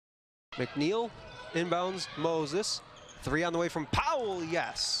McNeil inbounds Moses. 3 on the way from Powell,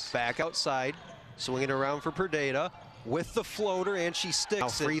 yes. Back outside, swinging around for Perdita with the floater, and she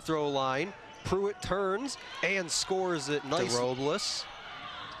sticks it. Free throw line. Pruitt turns and scores it. Nice. Robles.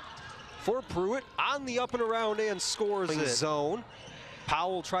 For Pruitt on the up and around and scores it. Zone.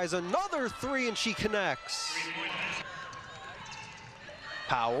 Powell tries another 3 and she connects.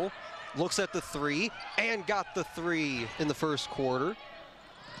 Powell looks at the 3 and got the 3 in the first quarter.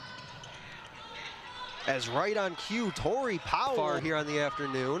 As right on cue, Tori Powell far here on the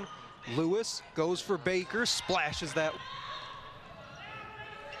afternoon. Lewis goes for Baker, splashes that.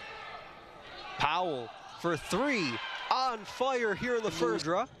 Powell for 3, on fire here in the first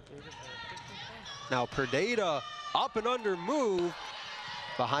draw. Now Perdita up and under move,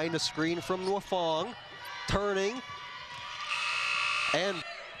 behind a screen from Nwafong, turning, and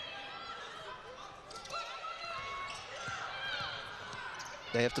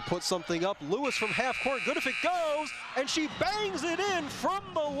they have to put something up. Lewis from half court, good if it goes, and she bangs it in from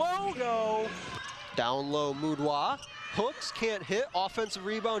the logo. Down low, Moudois, hooks, can't hit, offensive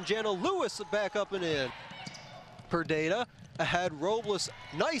rebound, Jana Lewis back up and in. Perdita ahead, Robles,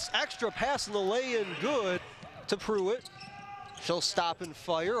 nice extra pass in the lay-in, good to Pruitt. She'll stop and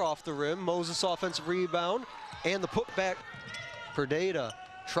fire off the rim. Moses offensive rebound, and the putback. Perdita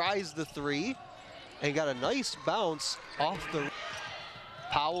tries the 3, and got a nice bounce off the.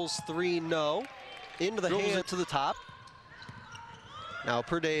 Powell's 3, no. Into the hand to the top. Now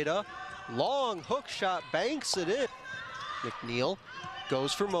Perdita, long hook shot, banks it in. McNeil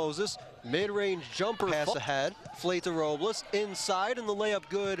goes for Moses, mid-range jumper pass ahead. Flay to Robles, inside, and the layup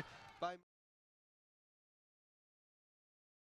good by